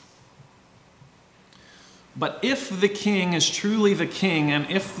vindictive. But if the king is truly the king, and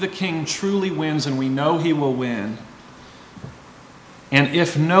if the king truly wins, and we know he will win, and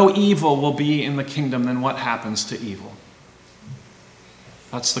if no evil will be in the kingdom, then what happens to evil?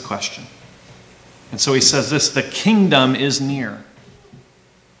 That's the question. And so he says this, the kingdom is near.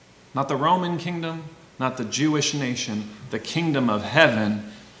 Not the Roman kingdom, not the Jewish nation. The kingdom of heaven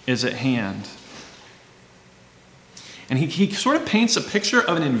is at hand. And he sort of paints a picture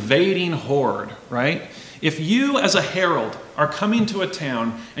of an invading horde, right? If you as a herald are coming to a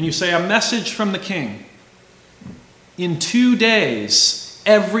town and you say a message from the king, in 2 days,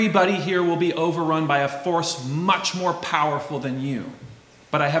 everybody here will be overrun by a force much more powerful than you.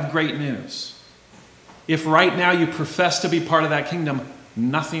 But I have great news. If right now you profess to be part of that kingdom,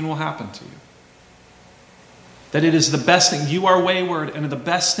 nothing will happen to you. That it is the best thing. You are wayward, and the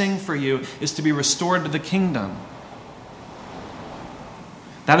best thing for you is to be restored to the kingdom.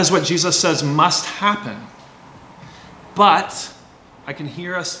 That is what Jesus says must happen. But I can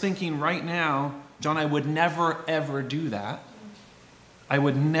hear us thinking right now, John, I would never, ever do that. I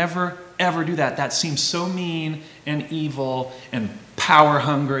would never, ever do that. That seems so mean and evil and power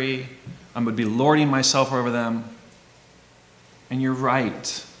hungry. I would be lording myself over them. And you're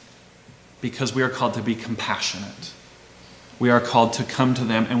right, because we are called to be compassionate. We are called to come to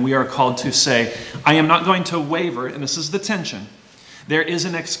them, and we are called to say, I am not going to waver, and this is the tension. There is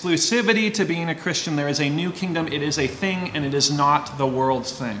an exclusivity to being a Christian. There is a new kingdom. It is a thing, and it is not the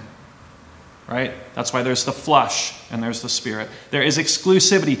world's thing. Right? That's why there's the flesh and there's the spirit. There is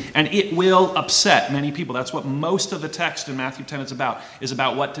exclusivity, and it will upset many people. That's what most of the text in Matthew 10 is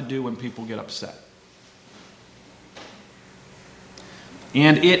about what to do when people get upset.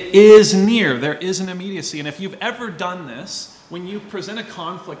 And it is near. There is an immediacy. And if you've ever done this, when you present a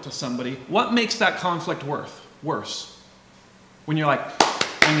conflict to somebody, what makes that conflict worse? When you're like,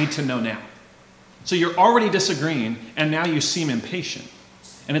 I need to know now. So you're already disagreeing, and now you seem impatient.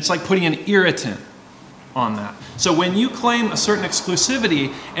 And it's like putting an irritant on that. So when you claim a certain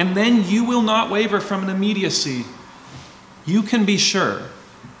exclusivity, and then you will not waver from an immediacy, you can be sure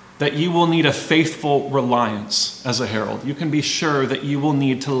that you will need a faithful reliance as a herald. You can be sure that you will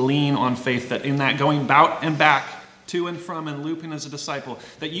need to lean on faith, that in that going about and back, to and from and looping as a disciple,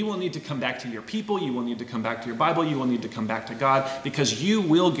 that you will need to come back to your people, you will need to come back to your Bible, you will need to come back to God, because you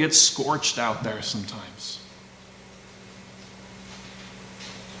will get scorched out there sometimes.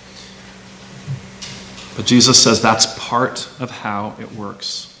 But Jesus says that's part of how it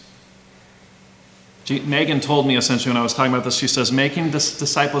works. Megan told me essentially when I was talking about this, she says, making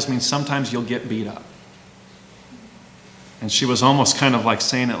disciples means sometimes you'll get beat up. And she was almost kind of like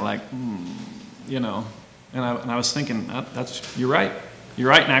saying it like, you know. And I was thinking, you're right. You're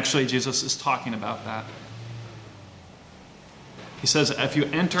right, and actually Jesus is talking about that. He says, if you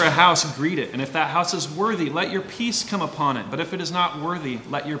enter a house, greet it. And if that house is worthy, let your peace come upon it. But if it is not worthy,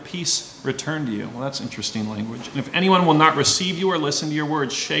 let your peace return to you. Well, that's interesting language. And if anyone will not receive you or listen to your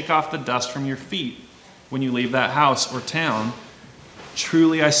words, shake off the dust from your feet when you leave that house or town.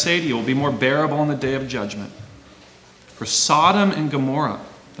 Truly I say to you, it will be more bearable on the day of judgment for Sodom and Gomorrah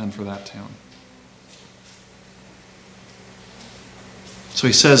than for that town. So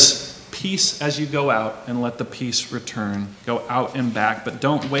he says, peace as you go out, and let the peace return. Go out and back, but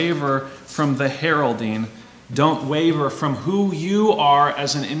don't waver from the heralding. Don't waver from who you are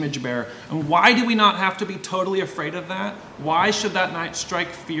as an image bearer. And why do we not have to be totally afraid of that? Why should that not strike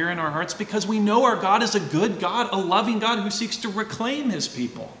fear in our hearts? Because we know our God is a good God, a loving God who seeks to reclaim his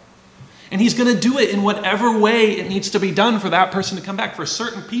people. And he's going to do it in whatever way it needs to be done for that person to come back. For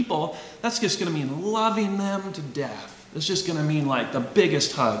certain people, that's just going to mean loving them to death. It's just going to mean like the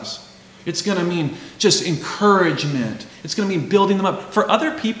biggest hugs. It's going to mean just encouragement. It's going to mean building them up. For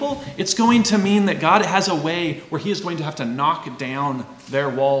other people, it's going to mean that God has a way where he is going to have to knock down their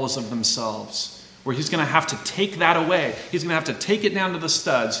walls of themselves, where he's going to have to take that away. He's going to have to take it down to the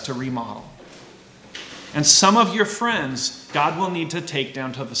studs to remodel. And some of your friends, God will need to take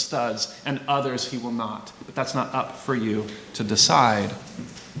down to the studs, and others he will not. But that's not up for you to decide.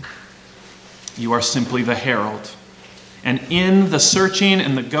 You are simply the herald. And in the searching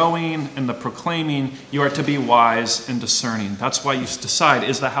and the going and the proclaiming, you are to be wise and discerning. That's why you decide,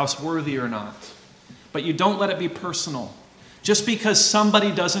 is the house worthy or not? But you don't let it be personal. Just because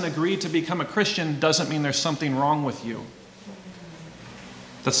somebody doesn't agree to become a Christian doesn't mean there's something wrong with you.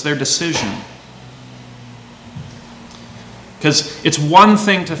 That's their decision. Because it's one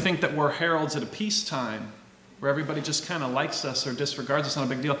thing to think that we're heralds at a peacetime, where everybody just kind of likes us or disregards us, not a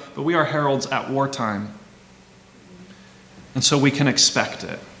big deal. But we are heralds at wartime. And so we can expect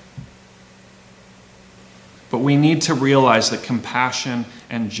it. But we need to realize that compassion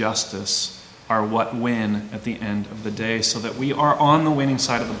and justice are what win at the end of the day, so that we are on the winning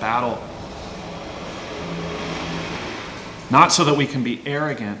side of the battle. Not so that we can be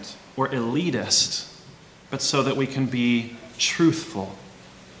arrogant or elitist, but so that we can be truthful.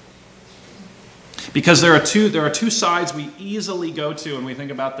 Because there are two sides we easily go to when we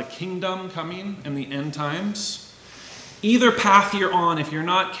think about the kingdom coming and the end times. Either path you're on, if you're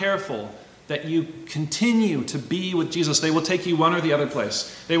not careful, that you continue to be with Jesus, they will take you one or the other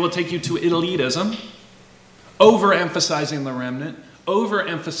place. They will take you to elitism, overemphasizing the remnant,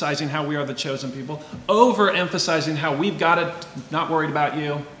 overemphasizing how we are the chosen people, overemphasizing how we've got it, not worried about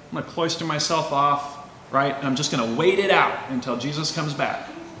you, I'm going to cloister myself off, right? I'm just going to wait it out until Jesus comes back.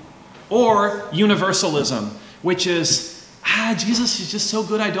 Or universalism, which is, Jesus is just so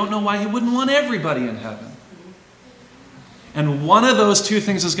good, I don't know why he wouldn't want everybody in heaven. And one of those two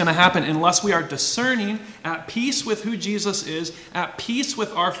things is going to happen unless we are discerning, at peace with who Jesus is, at peace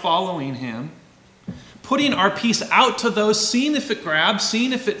with our following him, putting our peace out to those, seeing if it grabs,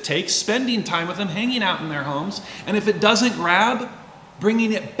 seeing if it takes, spending time with them, hanging out in their homes. And if it doesn't grab,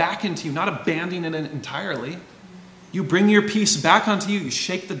 bringing it back into you, not abandoning it entirely. You bring your peace back onto you. You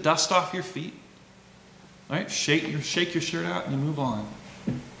shake the dust off your feet. Right? Shake your shirt out and you move on.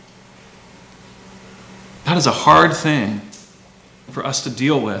 That is a hard thing for us to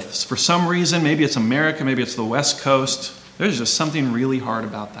deal with. For some reason, maybe it's America, maybe it's the West Coast. There's just something really hard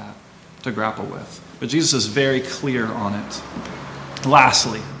about that to grapple with. But Jesus is very clear on it.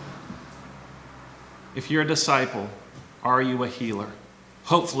 Lastly, if you're a disciple, are you a healer?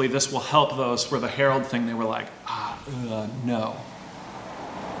 Hopefully this will help those where the herald thing, they were like, no.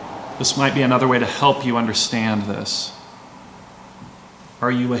 This might be another way to help you understand this.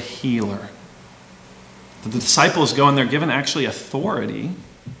 Are you a healer? The disciples go and they're given actually authority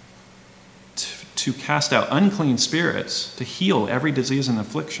to cast out unclean spirits, to heal every disease and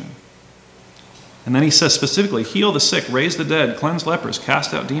affliction. And then he says specifically, heal the sick, raise the dead, cleanse lepers,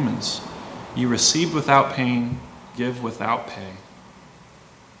 cast out demons. You received without pain, give without pay.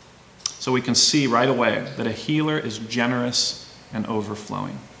 So we can see right away that a healer is generous and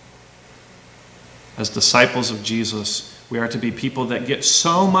overflowing. As disciples of Jesus, we are to be people that get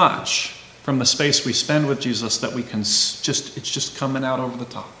so much from the space we spend with Jesus that we can it's just coming out over the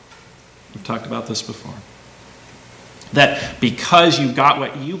top. We've talked about this before. That because you got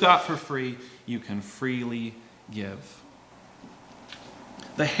what you got for free, you can freely give.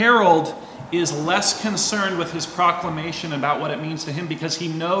 The herald is less concerned with his proclamation about what it means to him because he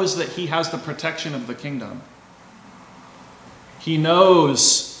knows that he has the protection of the kingdom. He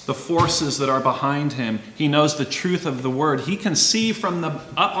knows the forces that are behind him. He knows the truth of the word. He can see from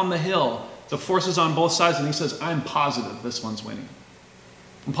up on the hill the forces on both sides, and he says, I'm positive this one's winning.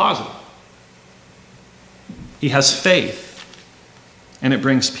 I'm positive. He has faith, and it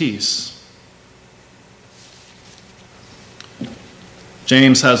brings peace.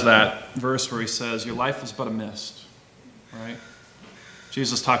 James has that verse where he says, your life is but a mist, right?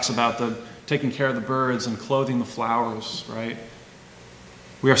 Jesus talks about taking care of the birds and clothing the flowers, right?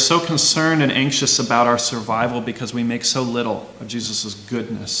 We are so concerned and anxious about our survival because we make so little of Jesus'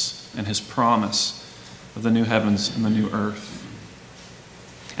 goodness and his promise of the new heavens and the new earth.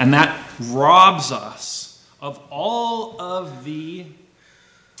 And that robs us of all of the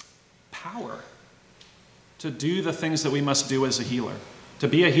power to do the things that we must do as a healer. To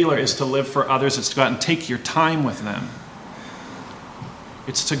be a healer is to live for others. It's to go out and take your time with them.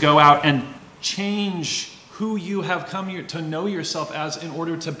 It's to go out and change who you have come here to know yourself as in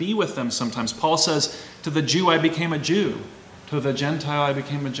order to be with them sometimes. Paul says, to the Jew I became a Jew. To the Gentile I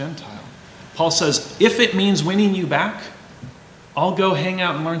became a Gentile. Paul says, if it means winning you back, I'll go hang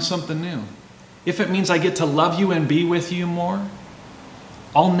out and learn something new. If it means I get to love you and be with you more,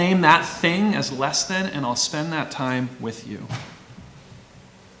 I'll name that thing as less than and I'll spend that time with you.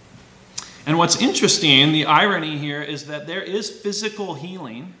 And what's interesting, the irony here, is that there is physical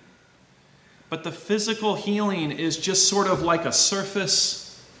healing, But the physical healing is just sort of like a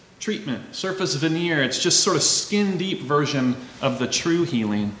surface treatment, surface veneer. It's just sort of skin-deep version of the true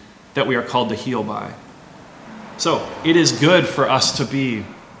healing that we are called to heal by. So it is good for us to be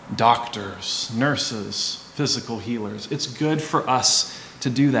doctors, nurses, physical healers. It's good for us to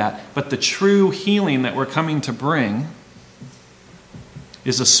do that. But the true healing that we're coming to bring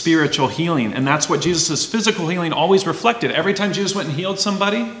is a spiritual healing. And that's what Jesus' physical healing always reflected. Every time Jesus went and healed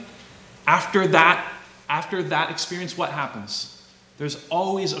somebody, after that experience, what happens? There's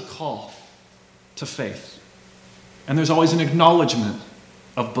always a call to faith. And there's always an acknowledgement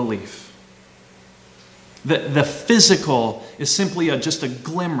of belief. The physical is simply just a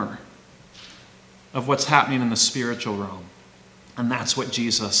glimmer of what's happening in the spiritual realm. And that's what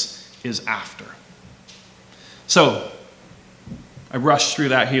Jesus is after. So, I rushed through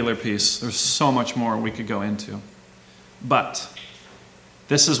that healer piece. There's so much more we could go into. But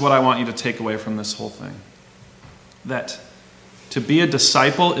this is what I want you to take away from this whole thing. That to be a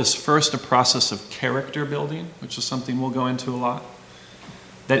disciple is first a process of character building, which is something we'll go into a lot.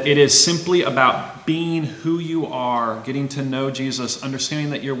 That it is simply about being who you are, getting to know Jesus,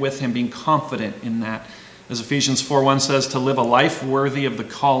 understanding that you're with him, being confident in that. As Ephesians 4:1 says, to live a life worthy of the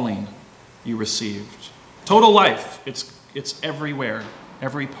calling you received. Total life. It's everywhere,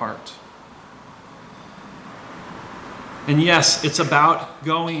 every part. And yes, it's about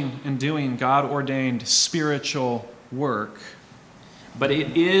going and doing God-ordained spiritual work, but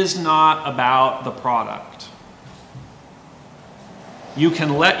it is not about the product. You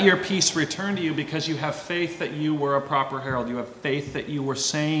can let your peace return to you because you have faith that you were a proper herald. You have faith that you were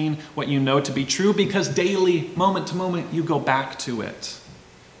saying what you know to be true because daily, moment to moment, you go back to it.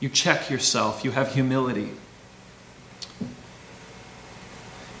 You check yourself. You have humility.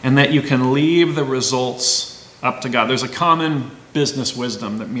 And that you can leave the results up to God. There's a common business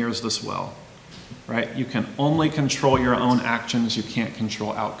wisdom that mirrors this well, right? You can only control your own actions. You can't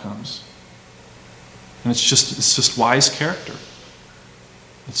control outcomes. And it's just wise character.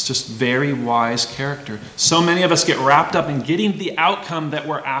 It's just very wise character. So many of us get wrapped up in getting the outcome that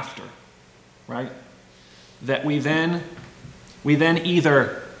we're after, right? That we then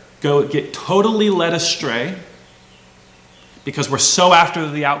either get totally led astray because we're so after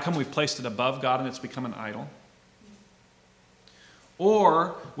the outcome, we've placed it above God and it's become an idol.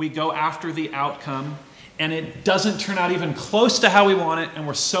 Or we go after the outcome and it doesn't turn out even close to how we want it and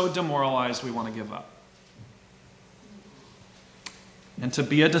we're so demoralized we want to give up. And to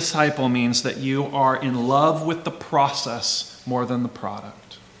be a disciple means that you are in love with the process more than the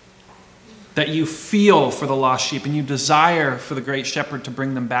product. That you feel for the lost sheep and you desire for the great shepherd to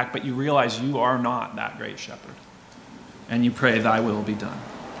bring them back, but you realize you are not that great shepherd. And you pray, thy will be done.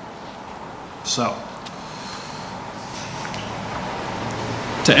 So,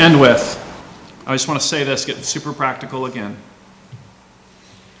 to end with, I just want to say this, get super practical again.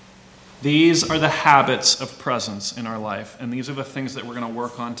 These are the habits of presence in our life, and these are the things that we're going to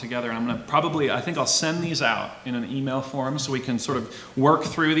work on together. And I'm going to I think I'll send these out in an email form so we can sort of work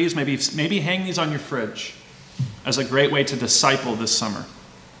through these. Maybe hang these on your fridge as a great way to disciple this summer.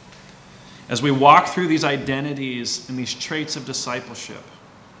 As we walk through these identities and these traits of discipleship,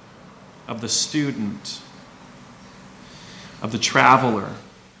 of the student, of the traveler,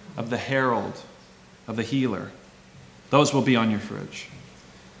 of the herald, of the healer, those will be on your fridge.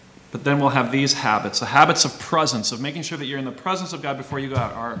 But then we'll have these habits, the habits of presence, of making sure that you're in the presence of God before you go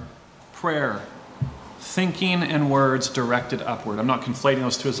out, are prayer, thinking and words directed upward. I'm not conflating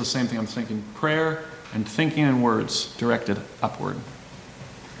those two as the same thing. I'm thinking prayer and thinking and words directed upward.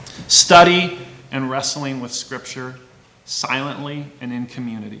 Study and wrestling with Scripture silently and in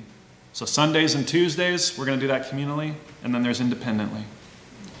community. So Sundays and Tuesdays, we're going to do that communally, and then there's independently.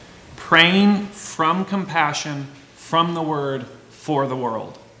 Praying from compassion, from the Word, for the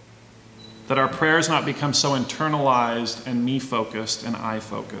world. That our prayers not become so internalized and me-focused and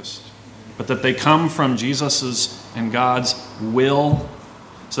I-focused, but that they come from Jesus's and God's will,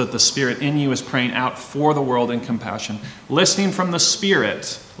 so that the Spirit in you is praying out for the world in compassion. Listening from the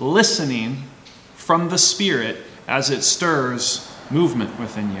Spirit as it stirs movement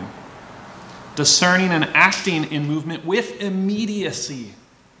within you. Discerning and acting in movement with immediacy.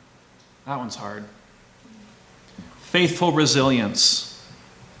 That one's hard. Faithful resilience.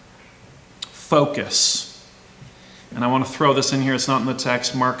 Focus. And I want to throw this in here. It's not in the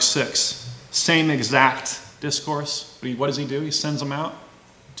text. Mark 6. Same exact discourse. What does he do? He sends them out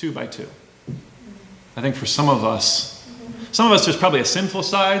 2 by 2. I think for some of us, there's probably a sinful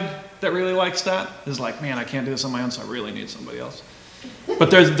side that really likes that. Is like, man, I can't do this on my own, so I really need somebody else. But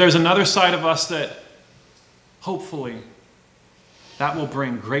there's another side of us that hopefully that will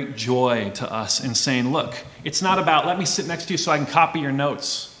bring great joy to us in saying, look, it's not about let me sit next to you so I can copy your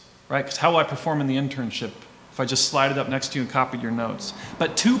notes, right? Because how will I perform in the internship if I just slide it up next to you and copied your notes?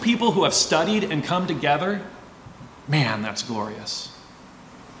 But two people who have studied and come together, man, that's glorious.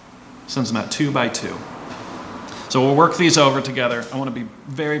 Sends them out 2 by 2. So we'll work these over together. I want to be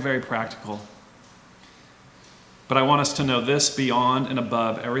very, very practical. But I want us to know this beyond and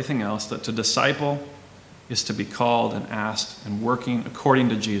above everything else, that to disciple is to be called and asked and working according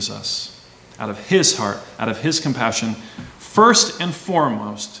to Jesus, out of his heart, out of his compassion, first and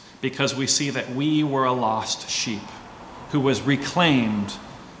foremost, because we see that we were a lost sheep who was reclaimed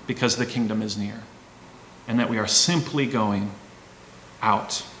because the kingdom is near, and that we are simply going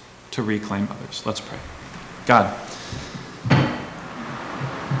out to reclaim others. Let's pray. God,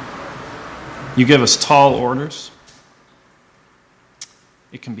 you give us tall orders.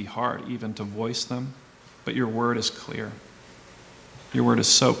 It can be hard even to voice them, but your word is clear. Your word is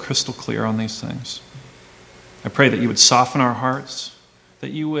so crystal clear on these things. I pray that you would soften our hearts, that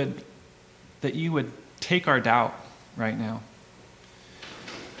you would take our doubt right now,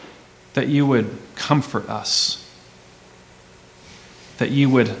 that you would comfort us, that you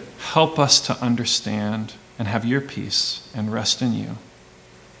would help us to understand and have your peace and rest in you.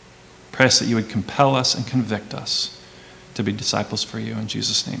 Pray that you would compel us and convict us to be disciples for you. In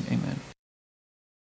Jesus' name, amen.